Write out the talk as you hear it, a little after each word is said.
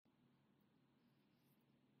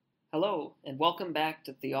Hello, and welcome back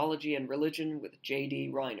to Theology and Religion with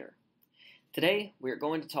J.D. Reiner. Today, we are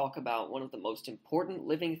going to talk about one of the most important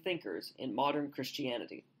living thinkers in modern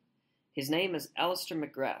Christianity. His name is Alister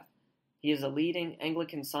McGrath. He is a leading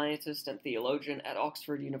Anglican scientist and theologian at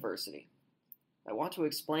Oxford University. I want to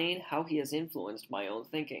explain how he has influenced my own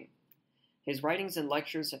thinking. His writings and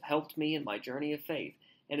lectures have helped me in my journey of faith,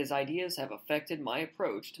 and his ideas have affected my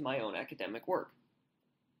approach to my own academic work.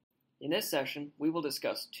 In this session, we will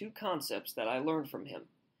discuss two concepts that I learned from him.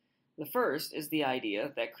 The first is the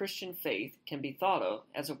idea that Christian faith can be thought of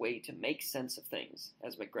as a way to make sense of things,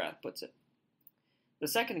 as McGrath puts it. The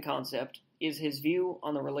second concept is his view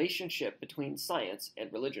on the relationship between science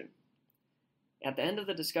and religion. At the end of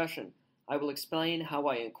the discussion, I will explain how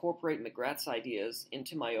I incorporate McGrath's ideas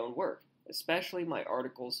into my own work, especially my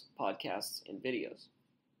articles, podcasts, and videos.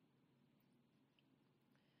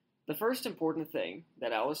 The first important thing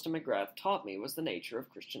that Alister McGrath taught me was the nature of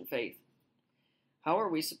Christian faith. How are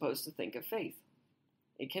we supposed to think of faith?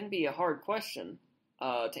 It can be a hard question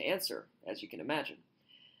to answer, as you can imagine.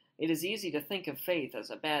 It is easy to think of faith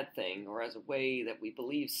as a bad thing or as a way that we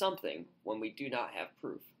believe something when we do not have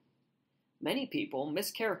proof. Many people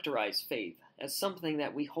mischaracterize faith as something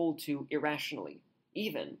that we hold to irrationally,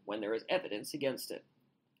 even when there is evidence against it.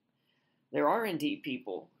 There are indeed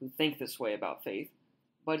people who think this way about faith,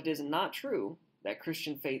 but it is not true that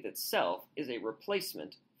Christian faith itself is a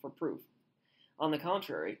replacement for proof. On the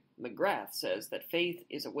contrary, McGrath says that faith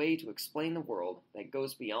is a way to explain the world that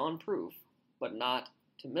goes beyond proof, but not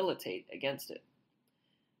to militate against it.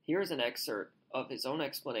 Here is an excerpt of his own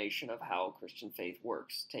explanation of how Christian faith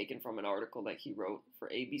works, taken from an article that he wrote for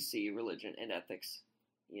ABC Religion and Ethics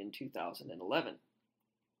in 2011.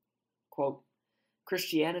 Quote,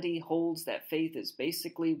 "Christianity holds that faith is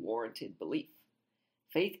basically warranted belief.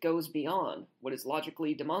 Faith goes beyond what is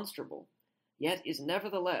logically demonstrable, yet is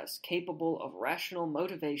nevertheless capable of rational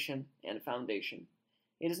motivation and foundation.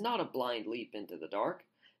 It is not a blind leap into the dark,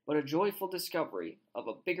 but a joyful discovery of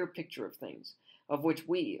a bigger picture of things, of which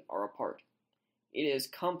we are a part. It is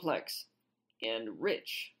complex and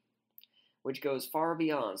rich, which goes far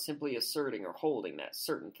beyond simply asserting or holding that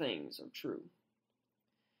certain things are true."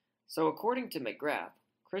 So according to McGrath,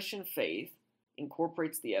 Christian faith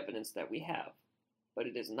incorporates the evidence that we have, but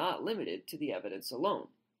it is not limited to the evidence alone.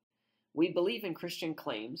 We believe in Christian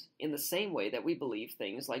claims in the same way that we believe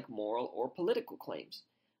things like moral or political claims.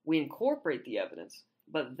 We incorporate the evidence,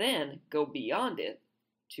 but then go beyond it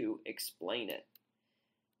to explain it.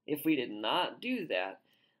 If we did not do that,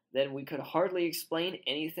 then we could hardly explain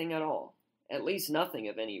anything at all, at least nothing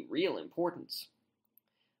of any real importance.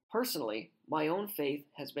 Personally, my own faith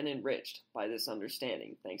has been enriched by this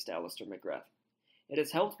understanding, thanks to Alister McGrath. It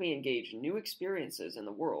has helped me engage new experiences in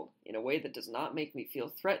the world in a way that does not make me feel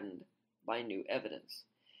threatened by new evidence.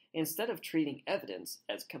 Instead of treating evidence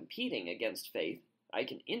as competing against faith, I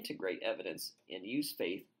can integrate evidence and use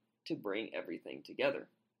faith to bring everything together.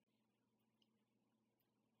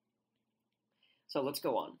 So let's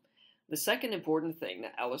go on. The second important thing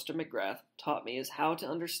that Alister McGrath taught me is how to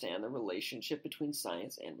understand the relationship between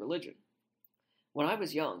science and religion. When I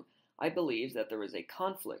was young, I believed that there was a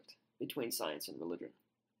conflict between science and religion.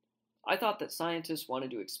 I thought that scientists wanted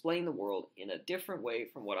to explain the world in a different way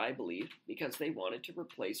from what I believed because they wanted to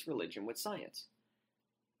replace religion with science.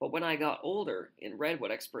 But when I got older and read what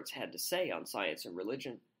experts had to say on science and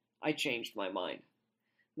religion, I changed my mind.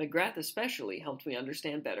 McGrath especially helped me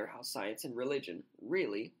understand better how science and religion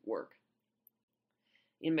really work.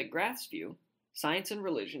 In McGrath's view, science and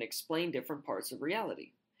religion explain different parts of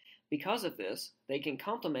reality. Because of this, they can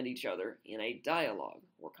complement each other in a dialogue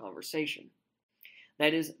or conversation.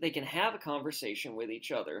 That is, they can have a conversation with each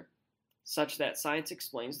other such that science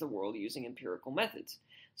explains the world using empirical methods.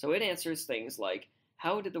 So it answers things like,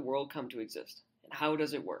 how did the world come to exist, and how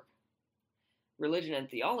does it work? Religion and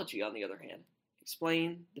theology, on the other hand,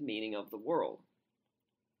 explain the meaning of the world.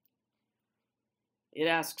 It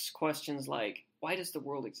asks questions like, why does the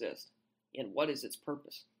world exist, and what is its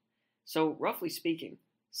purpose? So, roughly speaking,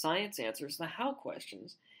 science answers the how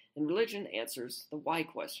questions, and religion answers the why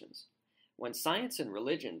questions. When science and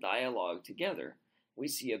religion dialogue together, we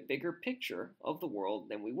see a bigger picture of the world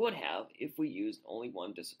than we would have if we used only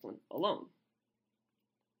one discipline alone.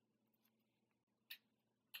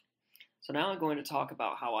 So now I'm going to talk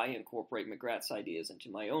about how I incorporate McGrath's ideas into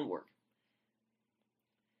my own work.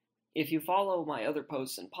 If you follow my other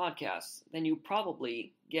posts and podcasts, then you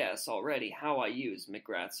probably guess already how I use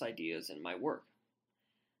McGrath's ideas in my work.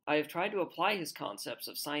 I have tried to apply his concepts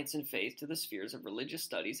of science and faith to the spheres of religious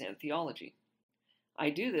studies and theology. I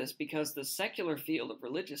do this because the secular field of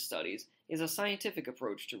religious studies is a scientific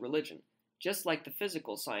approach to religion, just like the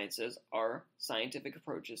physical sciences are scientific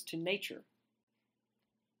approaches to nature.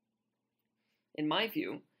 In my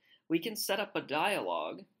view, we can set up a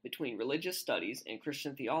dialogue between religious studies and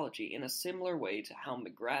Christian theology in a similar way to how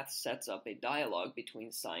McGrath sets up a dialogue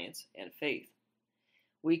between science and faith.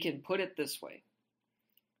 We can put it this way.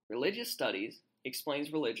 Religious studies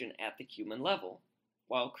explains religion at the human level,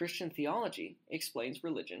 while Christian theology explains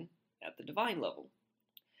religion at the divine level.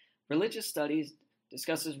 Religious studies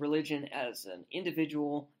discusses religion as an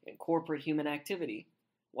individual and corporate human activity,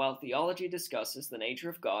 while theology discusses the nature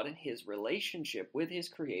of God and his relationship with his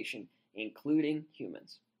creation, including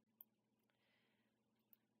humans.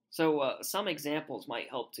 So some examples might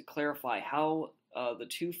help to clarify how the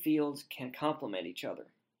two fields can complement each other.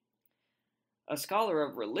 A scholar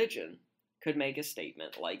of religion could make a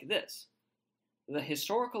statement like this. The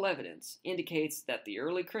historical evidence indicates that the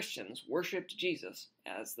early Christians worshipped Jesus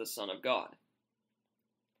as the Son of God.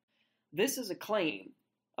 This is a claim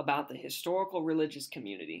about the historical religious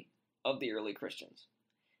community of the early Christians.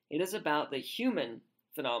 It is about the human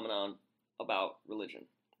phenomenon about religion,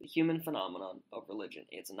 the human phenomenon of religion.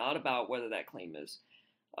 It's not about whether that claim is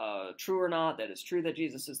true or not, that it's true that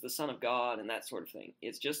Jesus is the Son of God and that sort of thing.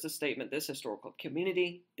 It's just a statement, this historical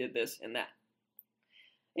community did this and that.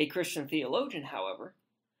 A Christian theologian, however,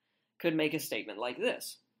 could make a statement like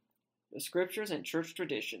this. The scriptures and church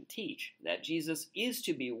tradition teach that Jesus is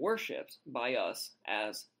to be worshipped by us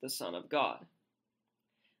as the Son of God.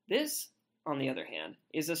 This, on the other hand,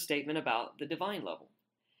 is a statement about the divine level.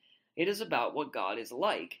 It is about what God is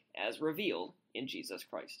like as revealed in Jesus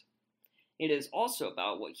Christ. It is also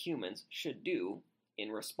about what humans should do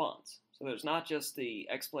in response. So there's not just the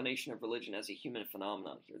explanation of religion as a human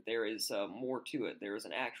phenomenon here. There is more to it. There is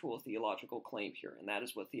an actual theological claim here, and that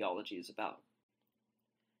is what theology is about.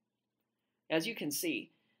 As you can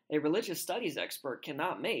see, a religious studies expert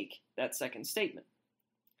cannot make that second statement,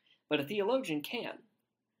 but a theologian can.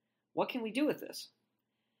 What can we do with this?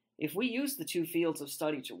 If we use the two fields of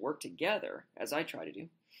study to work together, as I try to do,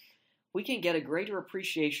 we can get a greater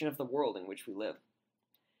appreciation of the world in which we live.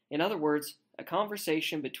 In other words, a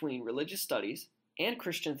conversation between religious studies and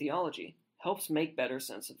Christian theology helps make better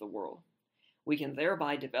sense of the world. We can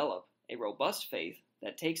thereby develop a robust faith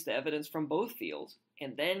that takes the evidence from both fields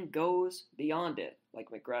and then goes beyond it, like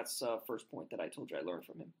McGrath's first point that I told you I learned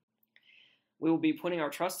from him. We will be putting our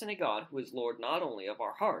trust in a God who is Lord not only of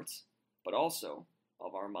our hearts, but also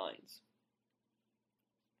of our minds.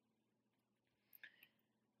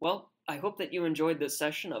 Well, I hope that you enjoyed this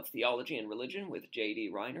session of Theology and Religion with J.D.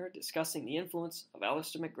 Reiner, discussing the influence of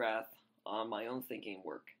Alister McGrath on my own thinking and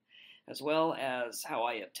work, as well as how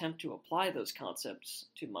I attempt to apply those concepts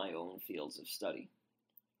to my own fields of study.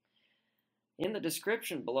 In the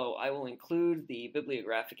description below, I will include the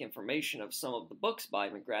bibliographic information of some of the books by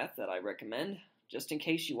McGrath that I recommend, just in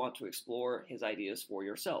case you want to explore his ideas for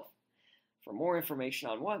yourself. For more information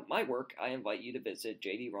on my work, I invite you to visit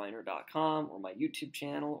jdreiner.com or my YouTube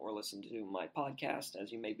channel or listen to my podcast,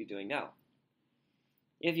 as you may be doing now.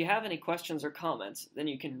 If you have any questions or comments, then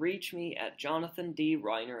you can reach me at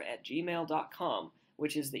jonathandreiner@gmail.com,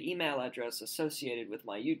 which is the email address associated with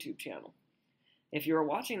my YouTube channel. If you are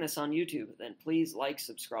watching this on YouTube, then please like,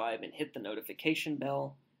 subscribe, and hit the notification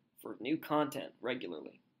bell for new content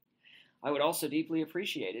regularly. I would also deeply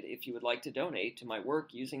appreciate it if you would like to donate to my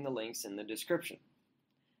work using the links in the description.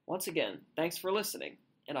 Once again, thanks for listening,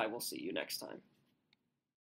 and I will see you next time.